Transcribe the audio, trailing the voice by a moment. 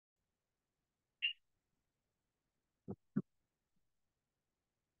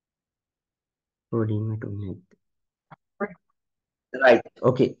coding වැටුනේ right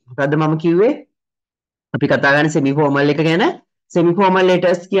okay මොකද්ද මම කිව්වේ අපි කතා කරන්නේ semi formal එක ගැන semi formal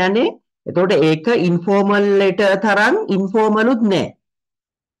letters කියන්නේ එතකොට ඒක informal letter තරම් informal උත් නෑ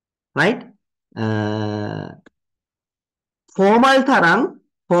right formal තරම්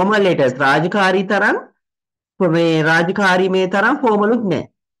formal letters රාජකාරී තරම් මේ රාජකාරී මේ තරම් formal උත් නෑ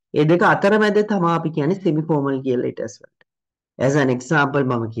ඒ දෙක අතරමැද තමයි අපි කියන්නේ semi formal කියලා letters වලට as an example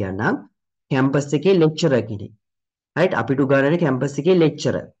මම කියන්නම් campus එකේ lecturer කෙනෙක් right අපිට උගන්වන campus එකේ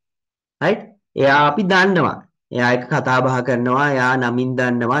lecturer right එයා අපි දන්නවා එයා එක කතා බහ කරනවා එයා නමින්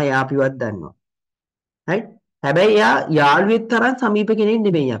දන්නවා එයා අපිවත් දන්නවා right හැබැයි එයා යාළුවෙක් තරම් සමීප කෙනෙක්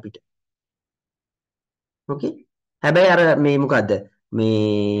නෙමෙයි අපිට okay හැබැයි අර මේ මොකද්ද මේ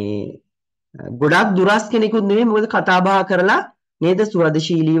ගොඩක් දුරස් කෙනෙකුත් නෙමෙයි මොකද කතා බහ කරලා නේද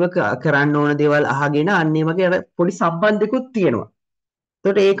සුවදශීලීව කරන්න ඕන දේවල් අහගෙන අන්න ඒ වගේ අර පොඩි සම්බන්ධිකුත් තියෙනවා.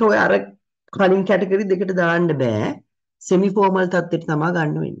 එතකොට ඒක ඔය අර කලින් කැටගරි දෙකට දාන්න බෑ. සෙමි ෆෝමල් තත්ත්වයට තමයි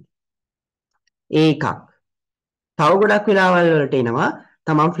ගන්න වෙන්නේ. ඒකක්. තව ගොඩක් වෙලාවල් වලට එනවා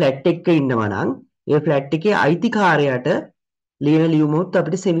තමන් ෆ්ලැට් එකක ඉන්නවා නම් ඒ ෆ්ලැට් එකේ අයිතිකාරයාට ලියන ලියුමත්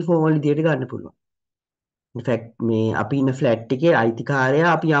අපිට සෙමි ෆෝමල් විදියට ගන්න පුළුවන්. in fact මේ අපි ඉන්න ෆ්ලැට් එකේ අයිතිකාරයා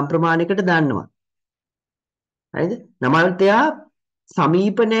අපි යම් ප්‍රමාණයකට දන්නවා. හරිද? නමත් එයා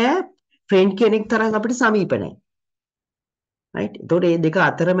සමීප නෑ ෆ්‍රෙන්ඩ් කෙනෙක් තරම් අපිට සමීප නෑ. right? එතකොට මේ දෙක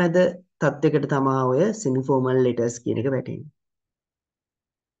අතරමැද තත්යකට තමයි ඔය semi formal letters කියන එක වැටෙන්නේ.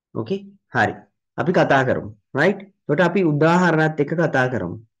 okay? හරි. අපි කතා කරමු. right? එතකොට අපි උදාහරණත් එක්ක කතා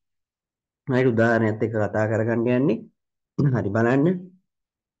කරමු. right? උදාහරණයත් එක්ක කතා කරගන්න යන්නේ. හරි බලන්න.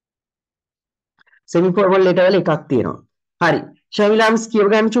 semi formal letter වල එකක් තියෙනවා. හරි. ශවිලාම්ස් කියව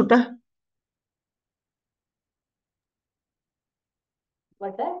ගන්න චුට්ට.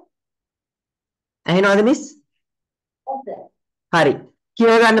 මට ඇහෙනවද මිස්? ඔව් හරි.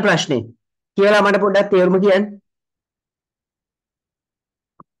 කියව ගන්න ප්‍රශ්නේ. කියලා මට පොඩ්ඩක් තේරුම කියන්න.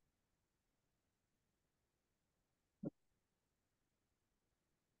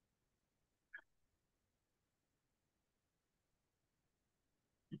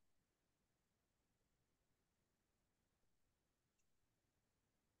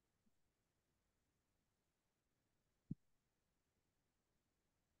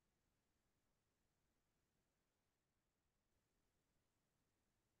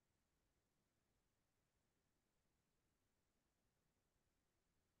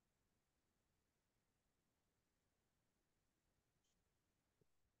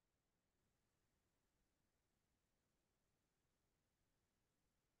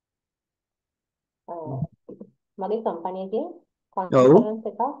 මගේ කම්පැනි එකේ ඔව්. කොන්ෆරන්ස්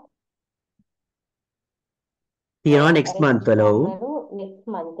එකක් තියෙනවා next month වල. ඔව්. කරනලු next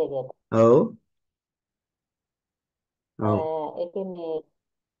month එකට. ඔව්. ඔව්. ඒකේ මේ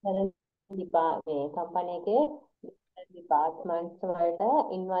මේ කම්පැනි එකේ ඩිපාර්ට්මන්ට්ස් වලට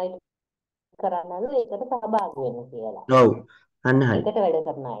ඉන්වයිට් කරනලු ඒකට සහභාගී වෙන්න කියලා. ඔව්. අන්න හරි. එකට වැඩ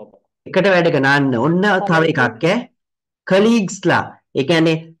කරන අයට. එකට වැඩ කරන ඔන්න තව එකක් ඈ. colleaguesලා. ඒ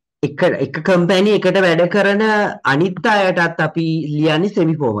කියන්නේ එක කම්පැනි එකට වැඩ කරන අනිත් අයටත් අපි ලියන්නේ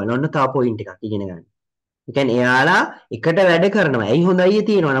semi formal. ඔන්න තව point එකක් ඉගෙන ගන්න. ඒ කියන්නේ එයාලා එකට වැඩ කරනවා. ඇයි හොඳයි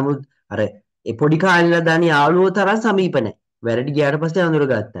තියෙනවා. නමුත් අර ඒ පොඩි කාලේ දාන යාළුවෝ තරම් සමීප නැහැ. වැරදි ගියාට පස්සේ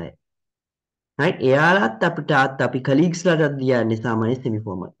අඳුරගත්ත අය. right එයාලත් අපිට අපි colleagues ලටත් ලියන්නේ සාමාන්‍ය semi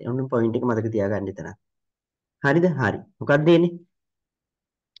formal. ඔන්න point එක මතක තියාගන්න එතන. හරිද? හරි. මොකක්ද දෙන්නේ?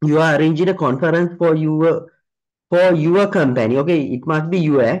 You are arranging a conference for your company. Okay, it must be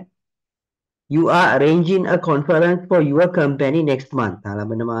you. You are arranging a conference for your company next month.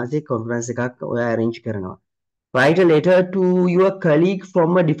 ලබන මාසේ conference එකක් ඔයා arrange කරනවා. Write a letter to your colleague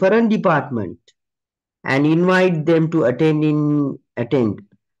from a different department and invite them to attend.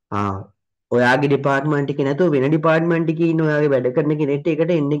 ඔයාගේ department එකේ නැතුව වෙන department එකේ ඉන්න ඔයාගේ වැඩ කරන කෙනෙක්ට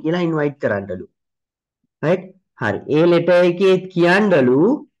ඒකට එන්න කියලා invite කරන්නලු. right? හරි. ඒ letter එකේ කියන්නලු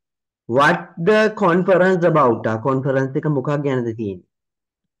what the conference about. conference එක මොකක් ගැනද තියෙන්නේ?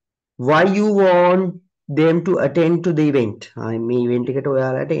 why you want them to attend to the event. මේ event එකට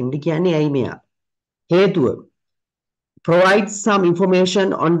ඔයාලට එන්න කියන්නේ ඇයි මෙයා? හේතුව provide some information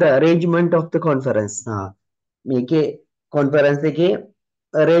on the arrangement of the conference. මේකේ conference එකේ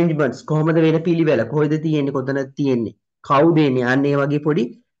arrangements කොහොමද වෙන පිළිවෙල කොහෙද තියෙන්නේ කොතනද තියෙන්නේ කවුද එන්නේ අන්න ඒ වගේ පොඩි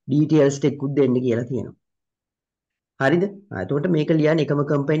details ටිකකුත් දෙන්න කියලා තියෙනවා. හරිද? එතකොට මේක ලියන්නේ එකම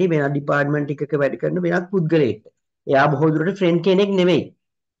කම්පැනි වෙනත් ඩිපාර්ට්මන්ට් එකක වැඩ කරන වෙනත් පුද්ගලයෙක්ට. එයා බොහෝ දුරට ෆ්‍රෙන්ඩ් කෙනෙක් නෙමෙයි.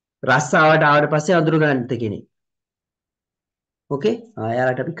 රස්සාවට ආවට පස්සේ අඳුර ගන්නත් කෙනෙක්. ඕකේ?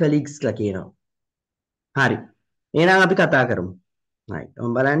 එයාලට අපි colleagues ලා කියනවා. හරි. එහෙනම් අපි කතා කරමු. right.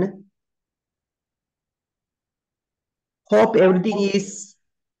 ඔන්න බලන්න. Hope everything is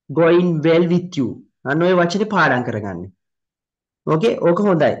going well with you. අන්න ඔය වචනේ පාඩම් කරගන්න. ඕකේ ඕක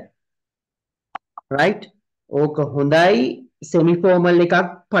හොඳයි. right? ඕක හොඳයි semi formal එකක්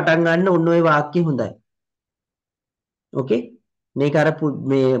පටන් ගන්න ඔන්න ඔය වාක්‍ය හොඳයි. ඕකේ මේක අර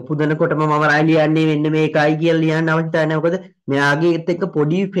මේ පුදනකොටම මම රයි ලියන්නේ මෙන්න මේකයි කියලා ලියන්න අවශ්‍යතාවය නැහැ. මොකද මෙයාගේත් එක්ක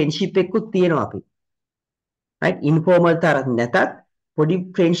පොඩි ෆ්‍රෙන්ඩ්ෂිප් එකකුත් තියෙනවා අපි. right? informal තරක් නැතත් පොඩි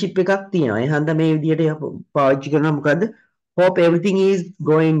ෆ්‍රෙන්ඩ්ෂිප් එකක් තියෙනවා. ඒ හන්ද මේ විදිහට පාවිච්චි කරනවා මොකද්ද? hope everything is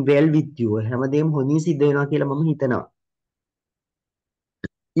going well with you. හැමදේම හොඳින් සිද්ධ වෙනවා කියලා මම හිතනවා.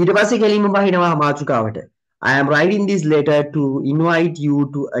 ඊට පස්සේ කෙලින්ම බහිනවා මාතෘකාවට. I am writing this letter to invite you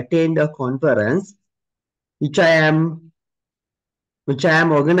to attend a conference which I am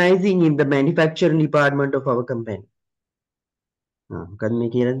organizing in the manufacturing department of our company. මොකද මේ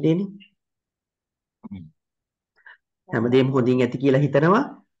කියලා දෙන්නේ? හැමදේම හොඳින් ඇති කියලා හිතනවා.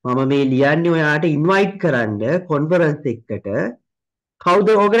 මම මේ ලියන්නේ ඔයාට ඉන්වයිට් කරන්න කොන්ෆරන්ස් එකකට. කවුද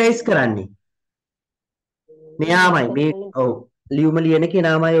ඕගනයිස් කරන්නේ? මෙයාමයි මේ ඔව් ලියුම ලියන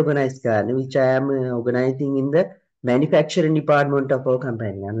කෙනාමයි ඕගනයිස් කරන්නේ. which I am organizing in the manufacturing department of our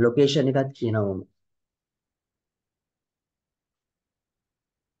company. අන්න ලොකේෂන් එකක් කියනවා.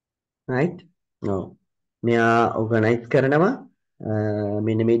 right? ඔව්. මෙයා ඕගනයිස් කරනවා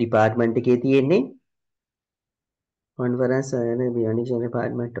මෙන්න මේ ඩිපාර්ට්මන්ට් එකේ තියෙන්නේ කොන්ෆරන්ස් and manufacturing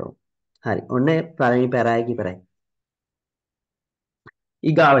department. ඔව්. හරි. ඔන්න පළවෙනි පැරායක ඉවරයි.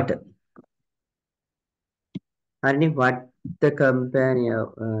 ඊගාවට හරිනේ what the company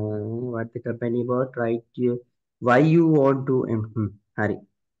about right you why you want to හරි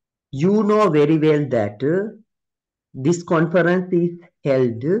you know very well that this conference is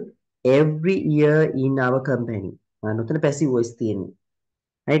held every year in our company. ඔතන passive voice තියෙන්නේ.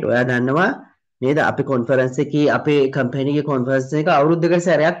 right? ඔයා දන්නවා නේද අපේ conference එකේ අපේ company එකේ conference එක අවුරුද්දකට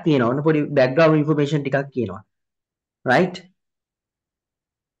සැරයක් තියෙනවා. ඔන්න පොඩි background information ටිකක් කියනවා. right?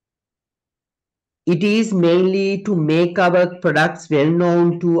 It is mainly to make our products well known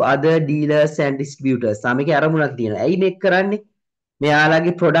to other dealers and distributors. මේකේ අරමුණක් තියෙනවා. ඇයි මේක කරන්නේ?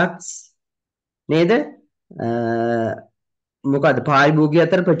 මෙයාලගේ products නේද? මොකද පාරිභෝගික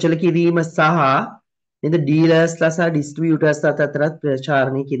අතර ප්‍රචල කිරීම සහ නේද ඩීලර්ස්ලා සහ ඩිස්ට්‍රිබියුටර්ස් අතරත්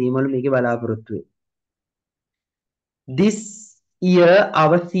ප්‍රචාරණය කිරීමවල මේකේ බලාපොරොත්තු වෙන්නේ. This year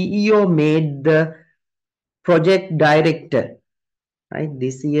our CEO made the project director. Right?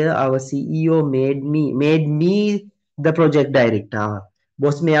 This year our CEO made me the project director.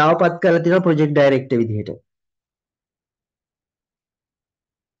 boss මෙයාව පත් කරලා තියෙනවා project director විදිහට.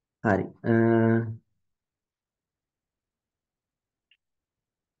 හරි.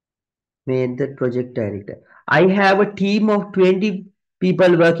 made the project director. I have a team of 20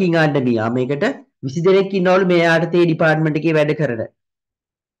 people working under me. මේකට 20 දෙනෙක් ඉන්නවලු මෙයාට තේ ඩිපාර්ට්මන්ට් එකේ වැඩ කරන.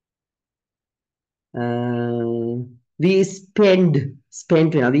 we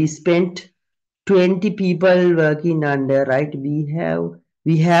spent 20 people working under, right?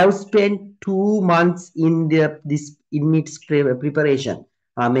 We have spent 2 months in its preparation.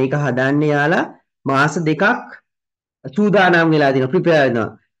 මේක හදන්න යාලා මාස දෙකක් සූදානම් වෙලා දිනවා prepare වෙනවා.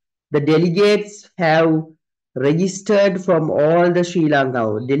 The delegates have registered from all the Sri Lanka.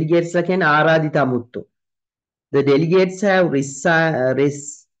 Delegates again ආරාධිත අමුත්තෝ. The delegates have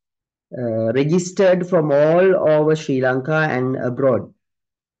registered from all over Sri Lanka and abroad.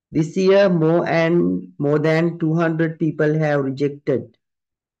 This year, more than 200 people have rejected.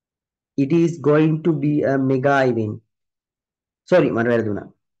 It is going to be a mega event. Sorry, මට වැරදුනා.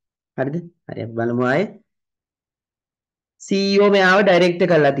 හරිද? හරි අපි බලමු ආයේ. CEO මෙයාව ඩයිරෙක්ට්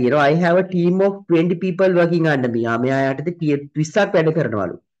කරලා තියෙනවා. I have a team of 20 people working under me. මෙයා යටතේ 20ක් වැඩ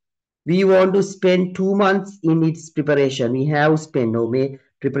කරනවලු. We want to spend 2 months in its preparation. We have spent මේ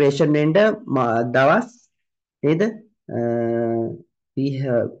preparation වෙන්න දවස් නේද? we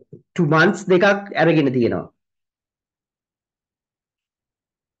have 2 months දෙකක් අරගෙන තියෙනවා.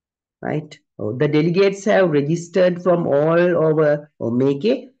 right? The delegates have registered from all over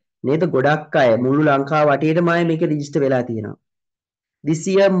මේකේ නේද ගොඩක් අය මුළු ලංකාව වටේටම අය මේකේ register වෙලා තියෙනවා. This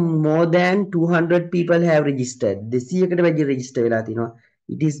year more than 200 people have registered. 200කට වැඩි register වෙලා තියෙනවා.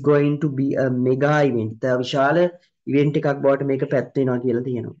 It is going to be a mega event. විශාල event එකක් බවට මේක පැත් වෙනවා කියලා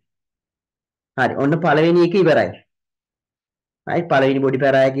තියෙනවා. හරි. ඔන්න පළවෙනි එක ඉවරයි. right? පළවෙනි බොඩි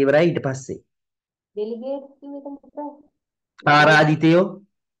පැරායක ඉවරයි ඊට පස්සේ. delegates කිව්ව එක මොකක්ද? ආරාධිතයෝ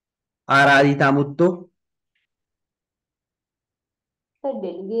ආරාධිත අමුත්තෝ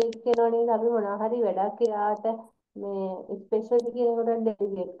ඩෙලිගේට් කරනවා නේද අපි මොනවා හරි වැඩක් එයාට මේ ස්පෙෂල් කෙනෙකුට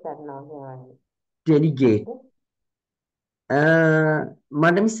ඩෙලිගේට් කරනවා කියන්නේ. delegate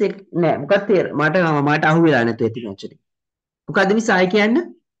මට මිසෙක් නෑ මොකක්ද මට අහුවෙලා නැතුව ඇති actually. මොකද්ද මිස ආයි කියන්න?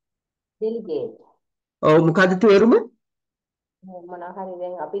 ඩෙලිගේට්. ඔව් මොකද්ද තේරුම? මොනවා හරි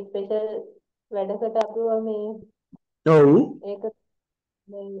දැන් අපි ස්පෙෂල් වැඩකට අපිව මේ ඔව්. ඒක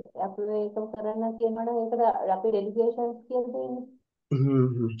මේ අපි මේක කරන්න කියනවනම් ඒකට අපි ඩෙලිගේෂන්ස් කියලා දෙන්නේ.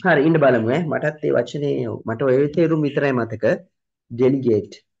 හරි ඉන්න බලමු ඈ. මටත් ඒ වචනේ මට ඔය තේරුම් විතරයි මතක.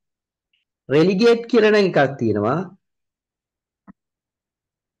 ඩෙලිගේට්. රෙලිගේට් කියලා නම් එකක් තියෙනවා.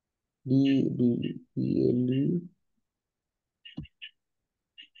 D D E L E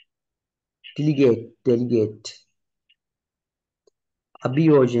ඩෙලිගේට් ඩෙලිගේට්.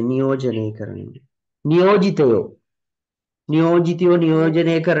 අභියෝජන නියෝජනය කරන. නියෝජිතයෝ නියෝජිතයෝ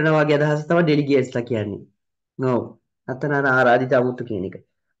නියෝජනය කරන වගේ අදහස තමයි ඩෙලිගේට්ස්ලා කියන්නේ. ඔව්. අතන අර ආරාධිත අමුතු කියන එක.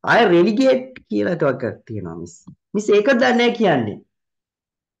 ආය රෙලිගේට් කියලා එකක් තියෙනවා මිස්. මිස් ඒක දන්නේ නැහැ කියන්නේ.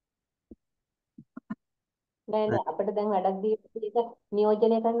 නෑ නෑ අපිට දැන් වැඩක් දීලා ඒක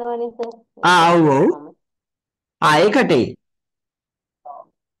නියෝජනය කරනවානේ සර්. ඔව් ඒකයි ඔව්. මම ඒකටයි.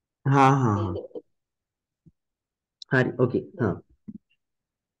 හා හා හා. ඒක හරි ඕකේ. හා.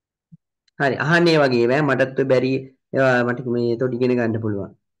 හරි අහන්නේ වගේ බෑ මටත් ඔය බැරි ඒවා මට මේ එතකොට ඉගෙන ගන්න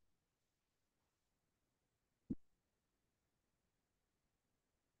පුළුවන්.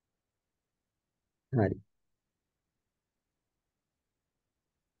 හරි.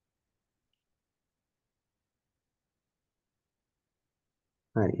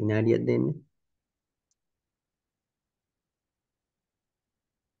 හරි විනාඩියක් දෙන්න.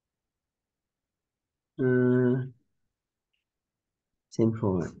 send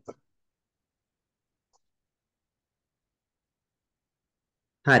forward.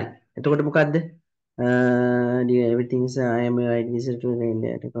 හරි. එතකොට මොකද්ද? everything is I am writing this to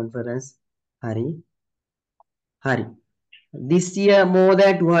the conference. හරි. හරි. This year more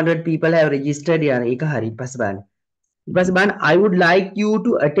than 200 people have registered. යන එක හරි. ඊපස්සේ බලන්න. ඊපස්සේ බලන්න I would like you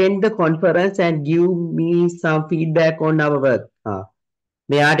to attend the conference and give me some feedback on our work.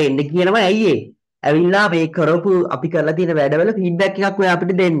 මෙයාට එන්න කියනවා ඇයි ඒ? ඇවිල්ලා මේ කරපු අපි කරලා තියෙන වැඩවල ෆීඩ්බැක් එකක් ඔයා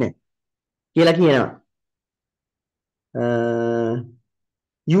අපිට දෙන්න කියලා කියනවා.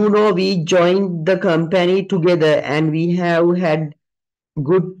 You know we joined the company together and we have had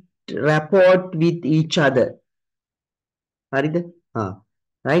good rapport with each other. හරිද?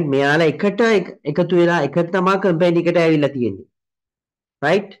 right මෙයාලා එකට එකතු වෙලා එකට තමයි කම්පැනි එකට ඇවිල්ලා තියෙන්නේ.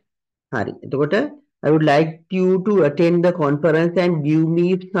 right? හරි. එතකොට I would like you to attend the conference and give me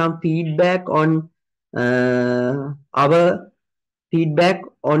some feedback on our feedback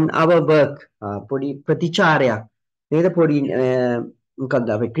on our work. පොඩි ප්‍රතිචාරයක්. නේද පොඩි මොකක්ද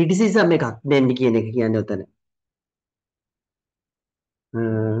අපි ක්‍රිටිසිසම් එකක් දෙන්න කියන එක කියන්නේ උතන.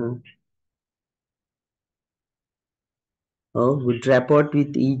 Good rapport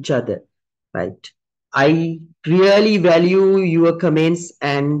with each other. Right. I really value your comments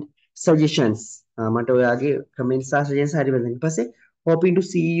and suggestions. මට ඔයාගේ comments සහ suggestions හරි වෙනවා. ඊට පස්සේ hoping to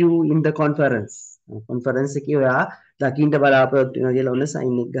see you in the conference. conference එකේ ඔයා දකින්න බලාපොරොත්තු වෙනවා කියලා ඔන්න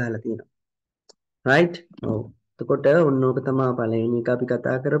sign එක ගහලා තියෙනවා. right? ඔව්. එතකොට ඔන්න ඕක තමයි පළවෙනි එක අපි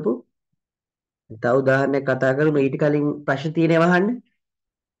කතා කරපු. තව උදාහරණයක් කතා කරමු ඊට කලින් ප්‍රශ්න තියෙනවා අහන්න.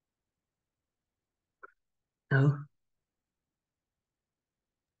 ඔව්.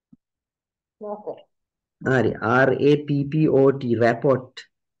 හරි RAPPOT rapport.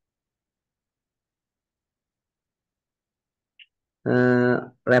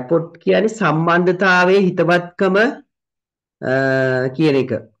 රැපොට් කියන්නේ සම්බන්ධතාවයේ හිතවත්කම කියන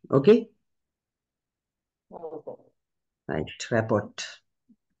එක. ඕකේ? right report.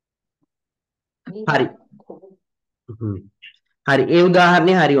 හරි. හරි ඒ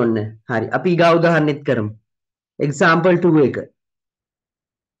උදාහරණේ හරි ඔන්න. හරි අපි ඊගා උදාහරණෙත් කරමු. example 2 එක.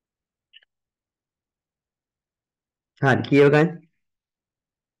 හරි කියව ගන්න.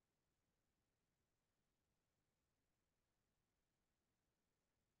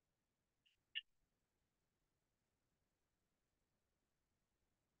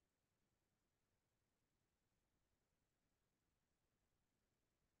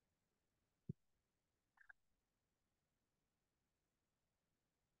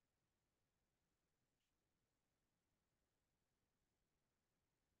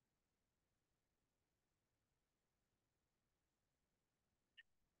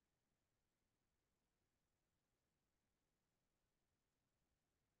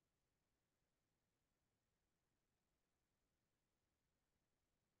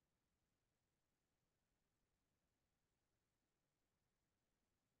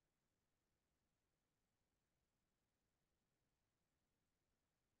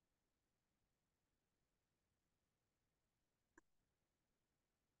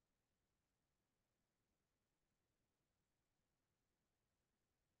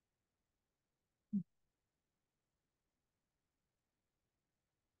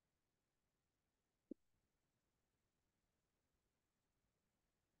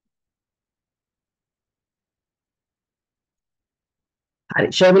 හරි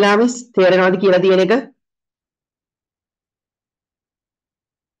ෂර්මිලාමිස් තේරෙනවද කියලා තියෙන එක?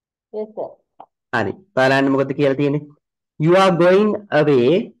 yes sir. හරි බලන්න මොකද කියලා තියෙන්නේ. You are going away.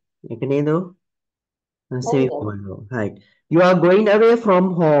 මේක නේද? Oh Semi yes. formal. Right. You are going away from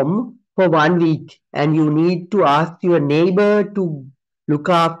home for 1 week and you need to ask your neighbor to look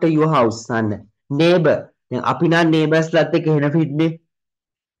after your house. අන්න neighbor. දැන් අපි නම් neighbors ලත් එක්ක හෙන පිටනේ.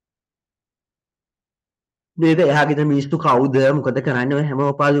 නේද? එහා ගෙදර මිනිස්සු කවුද? මොකද කරන්නේ? ඔය හැම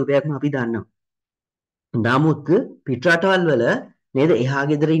උපාධියක්ම අපි දන්නවා. නමුත් පිට රටවල් වල නේද? එහා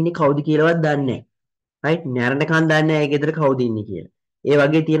ගෙදර ඉන්නේ කවුද කියලාවත් දන්නේ නැහැ. right? නැරෙනකන් දන්නේ නැහැ ඒ ගෙදර කවුද ඉන්නේ කියලා. ඒ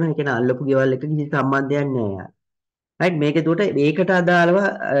වගේ තියෙන ඒ කියන්නේ අල්ලපු ගෙවල් එක කිසි සම්බන්ධයක් නැහැ. right මේක එතකොට මේකට අදාළව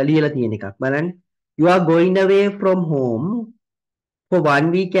ලියලා තියෙන එකක් බලන්න you are going away from home for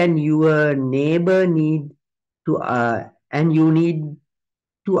 1 week and your neighbor need to and you need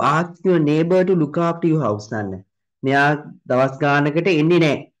to ask your neighbor to look after your house නන්න මෙයා දවස් ගානකට එන්නේ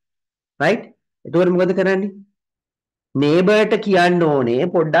නැහැ right එතකොට මොකද කරන්නේ neighborට කියන්න ඕනේ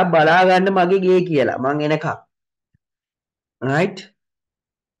පොඩ්ඩක් බලා ගන්න මගේ ගේ කියලා මං එනකම් right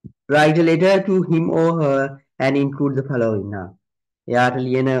write a letter to him or her and include the following now එයාට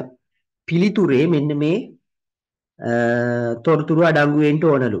ලියන පිළිතුරේ මෙන්න මේ තොරතුරු අඩංගු වෙන්න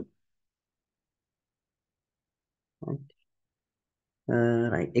ඕනලු.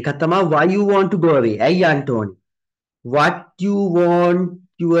 right. එකක් තමයි why you want to go away. ඇයි යන්න ඕනේ? What you want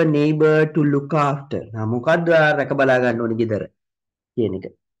your neighbor to look after. මොකද්ද රැක බලා ගන්න ඕනේ ගෙදර කියන එක.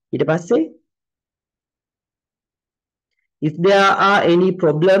 ඊට පස්සේ if there are any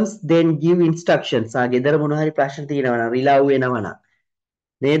problems then give instructions. ගෙදර මොන හරි ප්‍රශ්න තියෙනවා නම් රිලව් වෙනවා නම්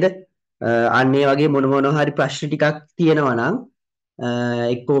නේද? අන්න ඒ වගේ මොන හරි ප්‍රශ්න ටිකක් තියෙනවා නම්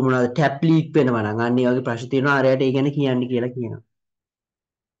එක්කෝ මොනවද ටැප් ලීක් වෙනවා නම් අන්න ඒ වගේ ප්‍රශ්න තියෙනවා අරයට ඒ ගැන කියන්න කියලා කියනවා.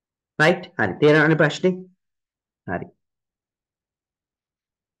 right? හරි තේරෙනවනේ ප්‍රශ්නේ? හරි.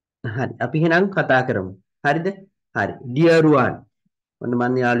 හරි. අපි එහෙනම් කතා කරමු. හරිද? හරි. dear one. ඔන්න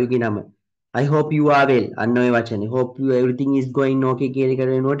මම යාළුවෙකුගේ නම. I hope you are well. අන්න ඔය වචනේ. hope you everything is going okay කියන එක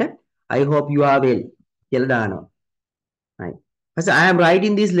වෙනුවට I hope you are well කියලා දානවා. right. So I am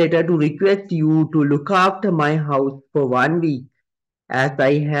writing this letter to request you to look after my house for 1 week as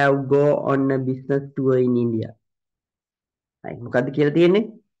I have go on a business tour in India. මොකද්ද කියලා තියෙන්නේ?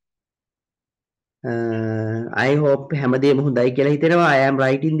 I hope හැමදේම හොඳයි කියලා හිතෙනවා. I am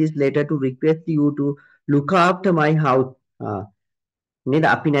writing this letter to request you to look after my house. නේද?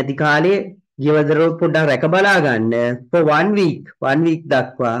 අපි නැති කාලේ ගෙවදර පොඩ්ඩක් රැක බලා ගන්න for 1 week. 1 week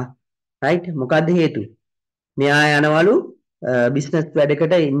දක්වා. right? මොකද්ද හේතුව? මෙයා යනවලු බිස්නස්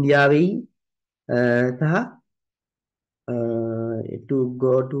වැඩකට ඉන්දියාවේ සහ to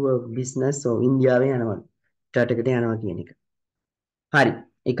go to a business so ඉන්දියාවේ යනවලු. රටකට යනවා කියන එක. හරි.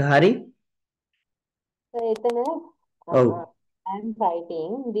 ඒක හරි. එතන ඔව්. I am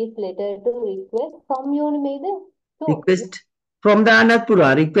writing this letter to request from you නේද? request from දාන්නත්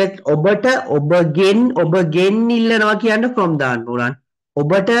පුළුවන් request ඔබගෙන් ඉල්ලනවා කියන්න from දාන්න පුළුවන්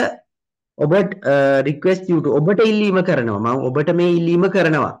ඔබ request you to ඔබට ඉල්ලීම කරනවා මම ඔබට මේ ඉල්ලීම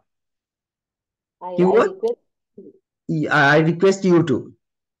කරනවා කිව්වොත් I request you to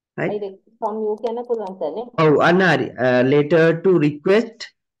right I request from you කියන්න පුළුවන් සර් නේ. ඔව් අන්න හරි letter to request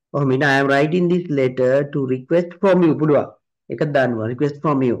මිනා I am writing this letter to request from you පුළුවන් එකක් දාන්නවා request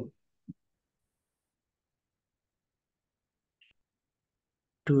from you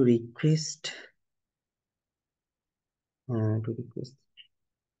to request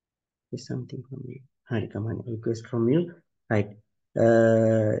is something from you. Hi, come on, request from you. Right.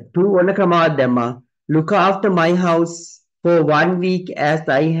 To one ක්‍රමවත් දැම්මා. Look after my house for 1 week as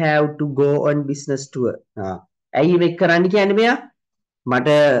I have to go on business tour. ඇයි මේක කරන්න කියන්නේ මෙයා? මට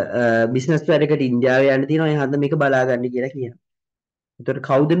business වැඩකට ඉන්දියාවේ යන්න තියෙනවා. ඒ හන්ද මේක බලා ගන්න කියලා කියනවා. එතකොට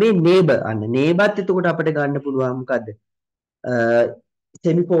කවුද මේ neighbor? අන්න neighborත් එතකොට අපිට ගන්න පුළුවන් මොකද්ද?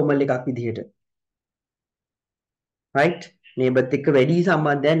 semi formal එකක් විදිහට. right? neighborත් එක්ක වැඩි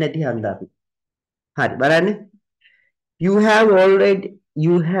සම්බන්ධයක් නැති හන්ද අපි. හරි බලන්න. You have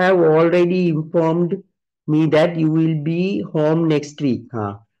already informed me that you will be home next week.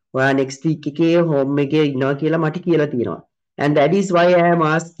 ඔයා next week එකේ home එකේ ඉන්නවා කියලා මට කියලා තියෙනවා. And that is why I am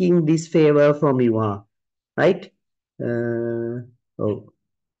asking this favor from you. Right? Oh.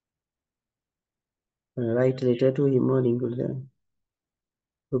 Write letter to him or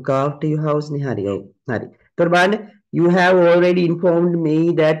look after your house නේ හරි ඔව් හරි. ඒතර බලන්න you have already informed me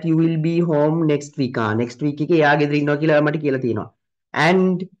that you will be home next week. next week එකේ එයා ගෙදර ඉන්නවා කියලා මට කියලා තියෙනවා.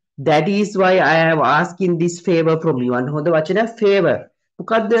 And that is why I am asking this favor from you. අන්න හොඳ වචනයක් favor.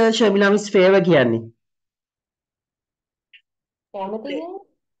 මොකද්ද ශර්මිලා මිස් favor කියන්නේ? කැමති නේ?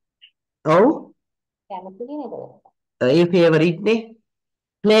 ඔව්. කැමති නේද? ඒ favorite නේ.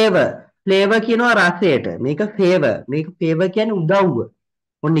 ෆ්ලේවර් කියනවා රසයට. මේක ෆේවර්. මේක ෆේවර් කියන්නේ උදව්ව.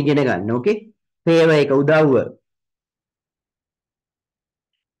 ඔන්න ඉගෙන ගන්න. ඕකේ. ෆේවර් එක උදව්ව.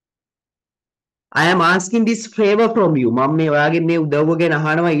 I am asking this favor from you. මම මේ ඔයාගෙන් මේ උදව්ව ගැන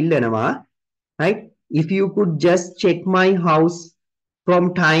අහනවා ඉල්ලනවා. Right? If you could just check my house from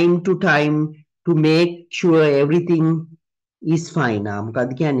time to time to make sure everything is fine.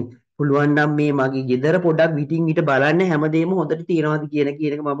 මොකද්ද කියන්නේ? පුළුවන් නම් මේ මගේ ගෙදර පොඩ්ඩක් විටින් විට බලන්න හැමදේම හොඳට තියෙනවද කියන එක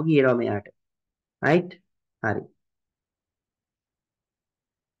මම කියනවා මෙයාට. right? හරි.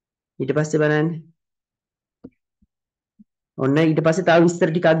 ඊට පස්සේ බලන්න. ඔන්න ඊට පස්සේ තව විස්තර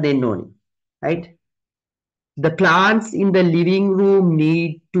ටිකක් දෙන්න ඕනේ. right? The plants in the living room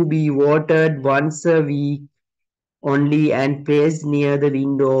need to be watered once a week only and placed near the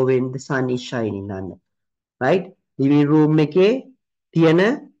window when the sun is shining. Right? Living room එකේ තියෙන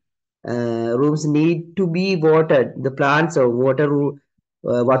rooms need to be watered. The plants or water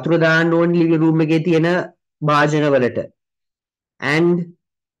වතුර දාන්න ඕනේ living room එකේ තියෙන භාජන වලට. And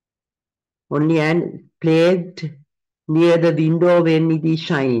only and placed near the window when it is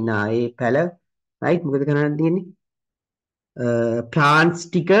shining. ඒ පැල right මොකද කරන්න තියෙන්නේ? ප්ලාන්ට්ස්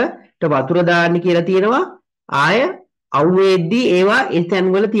ටිකට වතුර දාන්න කියලා තියෙනවා. ආය අවුවේද්දී ඒවා එතැන්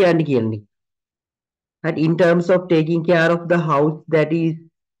වල තියන්න කියන්නේ. Right? In terms of taking care of the house, that is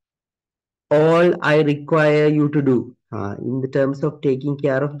all I require you to do. In the terms of taking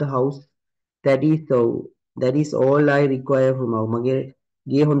care of the house, that is so. That is all I require from you. මගේ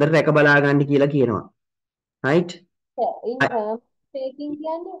ගේ හොඳට රැක බලා ගන්න කියලා කියනවා. Right? in terms taking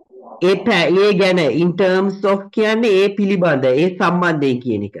කියන්නේ ඒ ගැන in terms of කියන්නේ ඒ පිළිබඳ ඒ සම්බන්ධයෙන්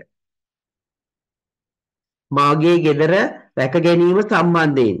කියන එක. මාගේ ගෙදර රැක ගැනීම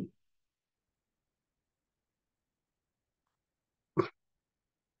සම්බන්ධයෙන්.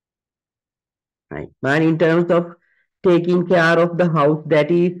 Right. Man, in terms of taking care of the house, that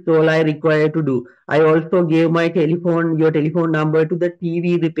is all I require to do. I also gave my your telephone number to the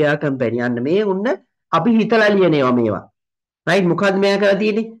TV repair company. අන්න මේ උන්න අපි හිතලා ලියනවා මේවා. right? මොකද්ද මෙයා කරලා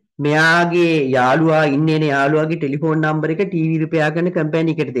තියෙන්නේ? මෙයාගේ යාළුවා ඉන්නේ යාළුවාගේ ටෙලිෆෝන් නම්බර් එක TV repair කරන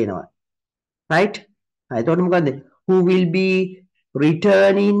කම්පැනි එකට දෙනවා. right? එතකොට මොකද්ද? Who will be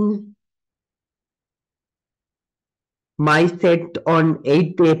returning my set on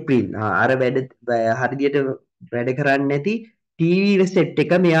 8th April. අර හරියට වැඩ කරන්නේ නැති TV set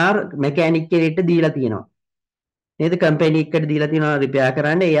එක මෙයා මැකැනික් කෙනෙක්ට දීලා තියෙනවා. නේද? කම්පැනි එකට දීලා තියෙනවා රිපෙයාර්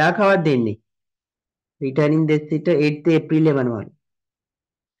කරන්න. එයා කවද්ද දෙන්නේ? Returning this set 8th April එවනවා.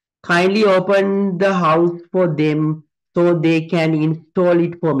 Kindly open the house for them so they can install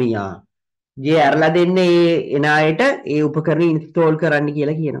it for me. ගේ අරලා දෙන්න ඒ එන අයට ඒ උපකරණ ඉන්ස්ටෝල් කරන්න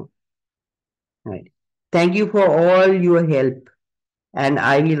කියලා කියනවා. right. Thank you for all your help. And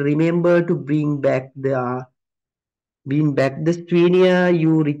I will remember to bring back the souvenir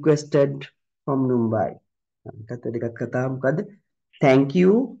you requested from Mumbai. Thank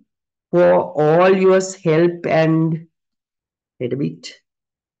you for all your help and wait a bit.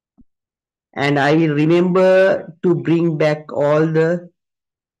 And I will remember to bring back all the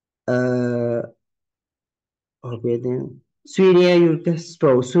okay then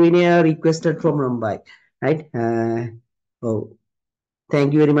souvenir requested from Mumbai. Right? Oh. Thank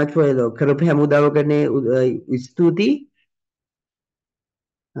you very much for කරපු හැම උදව්වකනේ ස්තුතියි.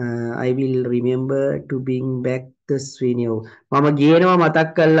 I will remember to bring back the souvenir. මම ගේනවා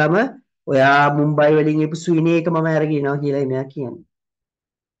මතක් කළාම ඔයා මුම්බයි වලින් එපු souvenir එක මම අරගෙන යනවා කියලා මෙයා කියන්නේ.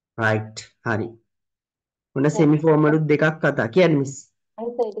 right. හරි. මොන semi formal දෙකක් කතා කියන්නේ මිස්.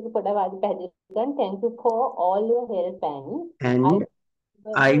 අනිත් ඒක පොඩ්ඩක් වාඩි පැහැදිලි කරන්න. Thank you for all your help and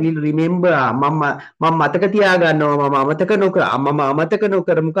I will remember. මම මතක තියාගන්නවා මම අමතක නොකර අමතක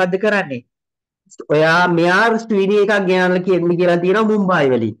නොකර මොකද්ද කරන්නේ? ඔයා මෙයා ස්ටුඩියෝ එකක් ගෙනල්ලා කියලා තියෙනවා මුම්බායි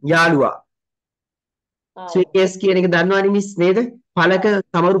වලින් යාළුවා. ස්විස් කියන එක දන්නවනේ මිස් නේද? පළක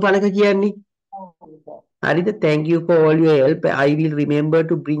සමරු පළක කියන්නේ. හරිද? Thank you for all your help. I will remember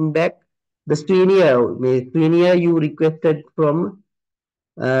to bring back the souvenir you requested from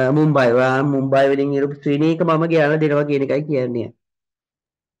Mumbai. Mumbai වලින් ඉරපු ස්ටුඩියෝ එක මම ගෙනල්ලා දෙනවා කියන එකයි කියන්නේ.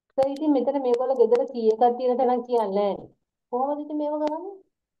 සර් ඉතින් මෙතන මේගොල්ලෝ ගෙදර කීයකක් තියෙන තැනක් කියන්නේ නැහැ. කොහොමද ඉතින් මේව කරන්නේ?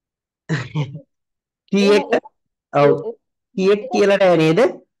 කීයක ඔව් කීයක් කියලා නෑ නේද?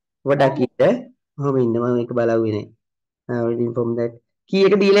 ගොඩක් ඉන්න. කොහොම ඉන්න මම මේක බලවුවේ නෑ. inform that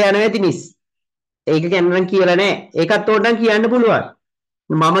කීයක දීලා යනවා ඇති මිස්. ඒක ගැන නම් කියලා නෑ. ඒකත් ඕනනම් කියන්න පුළුවන්.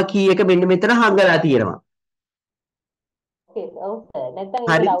 මම කීයක මෙන්න මෙතන හංගලා තියෙනවා. ඔව් සර්. නැත්නම්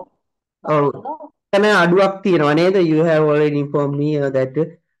හරි. ඔව්. එතන අඩුවක් තියෙනවා නේද? You have already informed me that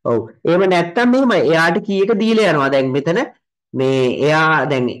ඔව්. එහෙම නැත්තම් මෙහෙම එයාට කීයක දීලා යනවා. දැන් මෙතන මේ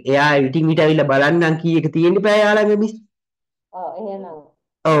එයා ඉටින් විට ඇවිල්ලා බලන්නම් කීයක තියෙන්න බෑ යාළගේ මිස්. එහෙනම්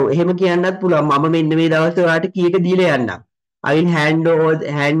ඔව් එහෙම කියන්නත් පුළුවන්. මම මෙන්න මේ දවස්වල ඔයාලට කී එක දීලා යන්නම්. I will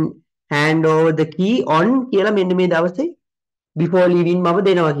hand over the key on කියලා මෙන්න මේ දවසේ before leaving මම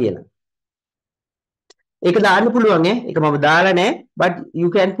දෙනවා කියලා. ඒක දාන්න පුළුවන් ඈ. ඒක මම දාලා නැහැ. But you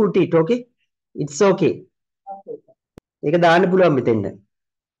can put it, okay? It's okay. Okay. ඒක දාන්න පුළුවන් මෙතෙන්ට.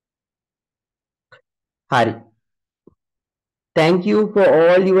 හරි. Thank you for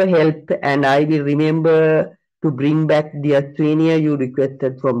all your help, and I will remember to bring back the souvenir you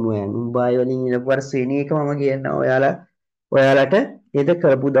requested from when. උඹයි වලින් ඉනපුවර souvenir එක මම කියන්නම් ඔයාලට නේද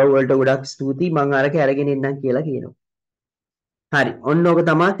කරපු උදව් වලට ගොඩක් ස්තුතියි. මම අරක අරගෙන එන්නම් කියලා කියනවා. හරි. ඔන්න ඕක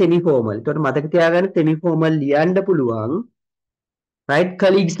තමයි semi formal. ඒකට මතක තියාගන්න semi formal ලියන්න පුළුවන්. right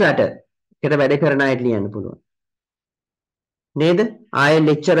colleagues ලට. එකට වැඩ කරන අයට ලියන්න පුළුවන්. නේද? ආයෙ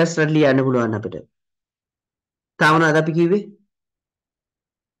lecturers ලට ලියන්න පුළුවන් අපිට. තාම නේද අපි කිව්වේ?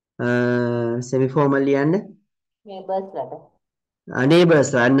 semi formal ලියන්න නේබර්ස්ලට.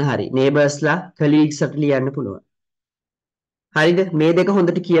 නේබර්ස්ලා අන්න හරි නේබර්ස්ලා කලීග්ස්ට ලියන්න පුළුවන් හරිද මේ දෙක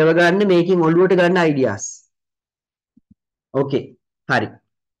හොඳට කියව ගන්න මේකෙන් ඔළුවට ගන්න අයිඩියාස් ඕකේ හරි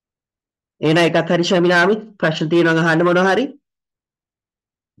එහෙනම් එකක් හරි ශමිලාමි ප්‍රශ්න තියෙනවා අහන්න මොනවා හරි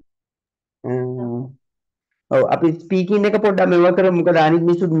ඔව් අපි ස්පීකින් එක පොඩ්ඩක් මෙව කරමු මොකද අනිත්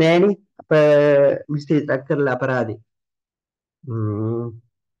මිනිස්සුත් නෑනේ අප මිස්ටේක් කරලා අපරාධේ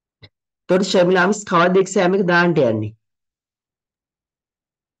තොර ශමිලාමි කවද්ද එක්සෑම් එක දාන්න යන්නේ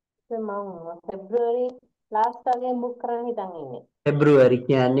මම ෆෙබ්‍රුවරි ලාස්ට් වගේ බුක් කරන්න හිතන් ඉන්නේ. පෙබ්‍රුවරි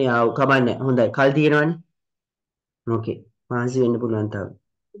කියන්නේ ආව කමන්නේ හොඳයි කල් තියෙනවනේ ඕකේ මාසි වෙන්න පුළුවන් තාම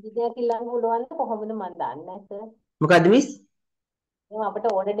ඉදිරියට ඉල්ලන්න පුළුවන් කොහොමද මන් දන්නේ නැහැ සර්. මොකද්ද මිස් එහෙනම් අපිට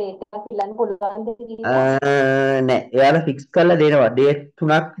ඕඩර් ඩේට් එකක් ඉල්ලන්න පුළුවන් දෙයක් කියලා. නෑ එයාලා ෆික්ස් කරලා දෙනවා ඩේට්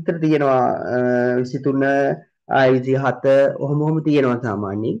 3ක් විතර තියෙනවා 23 27 ඔහොම තියෙනවා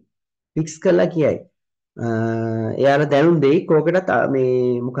සාමාන්‍යයෙන් ෆික්ස් කරලා කියයි එයාලා දැනුම් දෙයි කෝකටත් මේ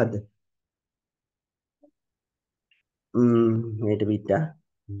මොකද්ද මේට පිටා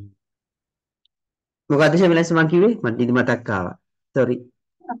මොකද්ද ෂමිලස් මං කිව්වේ මට ඉදි මතක් ආවා සෝරි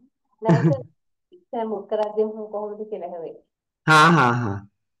නෑ සර් එක්සෑම් බුක් කරද්දී කොහොමද කියලා හැවේ. හා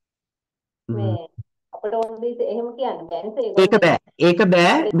මේ අපිට ඕන දේ එහෙම කියන්න බෑනේ සර්. ඒක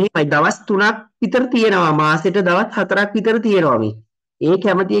බෑ මේමයි දවස් 3ක් විතර තියෙනවා මාසෙට දවස් 4ක් විතර තියෙනවා මේ ඒ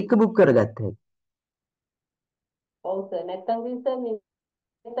කැමති එක්ක බුක් කරගත්තා ඔව් සර් නැත්තම් සර්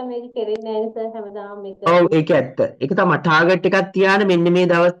නැත්තම් මේක කෙරෙන්නේ නැහැ සර් හැමදාම මේක. ඔව් ඒක ඇත්ත. ඒක තමයි ටාගට් එකක් තියාන මෙන්න මේ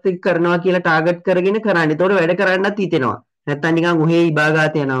දවස් ටික කරනවා කියලා ටාගට් කරගෙන කරන්නේ. ඒතකොට වැඩ කරන්නත් හිතෙනවා. නැත්තම් නිකන් ඔහේ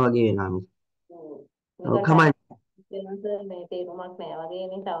ඉබාගාත යනවා වගේ වෙනවා මේ. ඔව් නිකන් කමයි. සර් මේ තේරුමක් නැහැ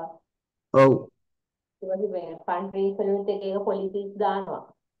වගේනේ තව. ඔව්. ඊට පස්සේ මේ ෆන්ඩ් රේසර්ච් එකේ පොලිසිස් දානවා.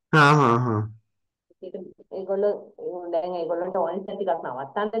 හා. ඒක ඒගොල්ලෝ දැන් ඒගොල්ලන්ට ඕන නිසා ටිකක්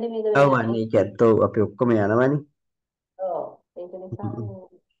නවත්තන්නනේ මේක ඔව් වෙන්නේ. අනේ ඒක ඇත්ත. ඔව් අපි ඔක්කොම යනවනේ. ඔව් ඒක නිසා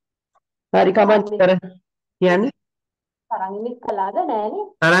හරි කමෙන්ට් කර කියන්නේ තරංග මිස් කළාද නෑනේ.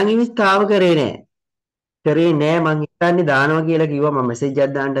 තරංග ඉවිස් තාම කරේ නෑ. කරේ නෑ මං හිතන්නේ දානවා කියලා කිව්වා මම මෙසේජ්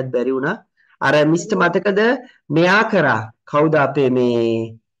එකක් දාන්නත් බැරි වුණා. අර මිස්ටර් මතකද මෙයා කරා කවුද අපේ මේ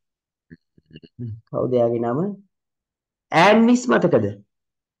කවුද යාගේ නම ඈන් මිස් මතකද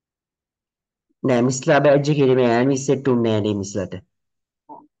නෑ මිස්ලා බැජ් එකේ නෙමෙයි ඈන් මිස් සෙට් උන්නේ නෑ නේ මිස්ලාට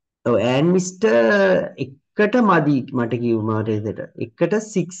ඔව් ඈන් මිස්ටර් එකට මදි මට කිව්වා මට එකට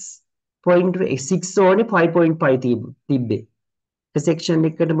 6.6 ඕනේ 5.5 තිබ්බේ එක සෙක්ෂන්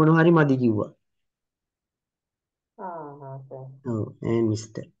එකකට මොන හරි මදි කිව්වා සර්. ඔව් ඈන්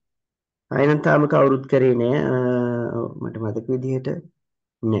මිස්ටර් අයනම් තාම කවුරුත් කරේ නෑ මට මතක විදිහට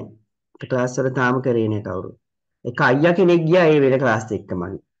නෑ ක්ලාස් වල තාම කරේ නෑ කවුරුත් එක අයියා කෙනෙක් ගියා ඒ වෙන ක්ලාස් එක්ක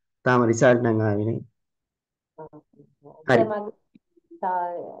මගේ තාම රිසල්ට් නම් ආවේ නෑ හරි සර් මගේ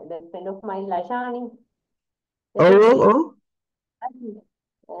the friend of mine Lashani. ඔව්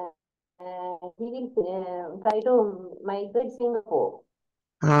He will try to migrate Singapore.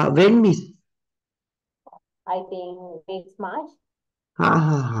 when miss I think next March.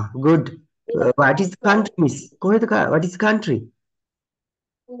 good what is the Singapore. country miss කොහෙද what is the country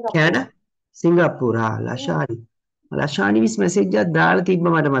Canada Singapore ලෂානි miss message එකක් දාලා තිබ්බ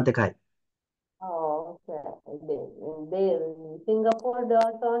මට මතකයි Oh, okay. They Singapore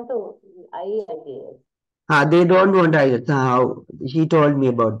don't want to IELTS. they don't want either he told me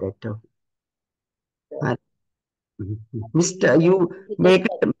about that Mr. You make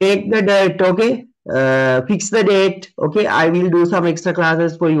the date, okay? Fix the date, okay? I will do some extra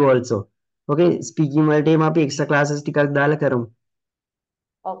classes for you also. Okay? Speaking වලට එම අපි extra classes ටිකක් දාලා කරමු.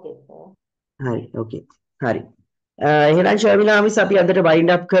 Okay, sir. හරි, okay. හරි. එහෙනම් ශර්මිලා miss අපි අදට wind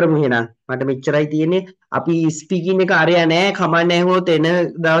up කරමු එහෙනම්. මට මෙච්චරයි තියෙන්නේ. අපි speaking එක අරයා නෑ, කමන්නේ හොත් එන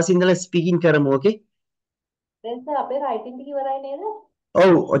දවස් ඉඳලා speaking කරමු, okay? Then sir අපේ writing ටික ඉවරයි නේද?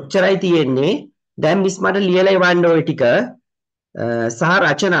 ඔව් ඔච්චරයි තියෙන්නේ. දැන් මිස් මට ලියලා එවන්න ඔය ටික. සහ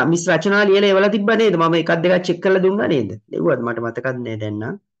රචනා මිස් රචනා ලියලා එවලා තිබ්බ නේද? මම එකක් දෙකක් චෙක් කරලා දුන්නා නේද? ලිව්වද මට මතකත් නෑ දැන්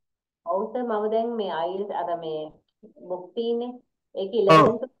නම්. ඔව් සර් මම දැන් මේ IELTS අර මේ බුක් තියෙන්නේ ඒක ඔව්.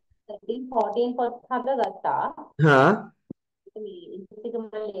 11 to 13 14 පොත් හද ගත්තා. හා මේ ඉංග්‍රීසි එක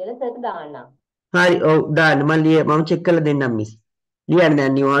මම ලියලා සර්ට දාන්නම්. හරි ඔව් දාන්න මම චෙක් කරලා දෙන්නම් මිස්. ලියන්න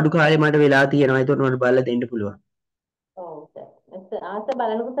දැන් නිවාඩු කාලේ මට වෙලා තියෙනවා. ඒතකොට මට බලලා දෙන්න පුළුවන්. ඔව් සර්. ආස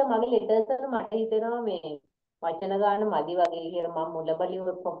බලනකොට මගේ ලෙටර්ස් වල මට හිතෙනවා මේ වචන ගාන මදි වගේ කියලා මම මුලබලිව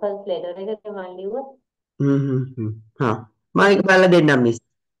ප්‍රොෆයිල් ලෙටර් එක මම ලිව්වා. හ්ම් හ්ම් හ්ම්. හා මම ඒක බලලා දෙන්නම් මිස්.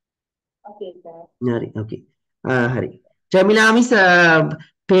 ඕකේ සර්. හරි ඕකේ. හරි. චමිලා මිස්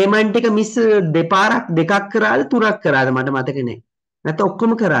පේමන්ට් එක මිස් දෙපාරක් දෙකක් කරාද තුනක් කරාද මට මතක නෑ. නැත්නම්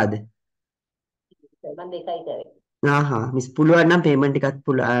ඔක්කොම කරාද? මම දෙකයි කරේ. මිස් පුළුවන් නම් පේමන්ට්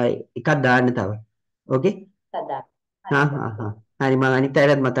එකක් දාන්න තව. ඕකේ? සදා. හරි සර්. හරි මම අනිත්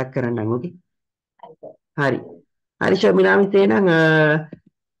අයටත් මතක් කරන්නම්. ඕකේ? හරි සර්. හරි. හරි ශමිලා මිස් එහෙනම්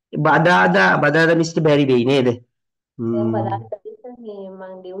බදාදා මිස්ට බැරි වෙයි නේද? දැන් හ්ම්. බලන්න සර් මේ මම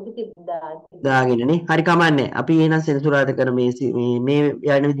ඩියුටි තිබ්බා තිබ්බේ. දාගෙනනේ. හරි කමන්නේ. අපි එහෙනම් සෙනසුරාදා කර මේ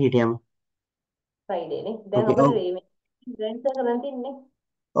යන විදිහට යමු. ෆ්‍රයිඩේ නේ. දැන් ඕකේ. ඔබට ඔව්. ඉවෙන්ට්ස් එක කරන් තින්නේ.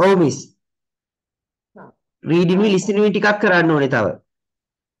 ඔව් මිස්. හා. රීඩින් ආ ලිසනින් ටිකක් කරන්න ඕනේ තව.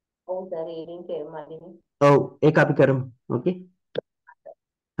 ඔව් සර් රීඩින් මදිනේ. ඔව් ඒක අපි කරමු. ඕකේ?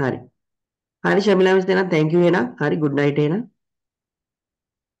 හරි. හරි ශමිලා මිස් එහෙනම් thank you එහෙනම්. හරි good night එහෙනම්.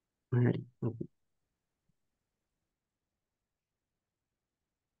 හරි.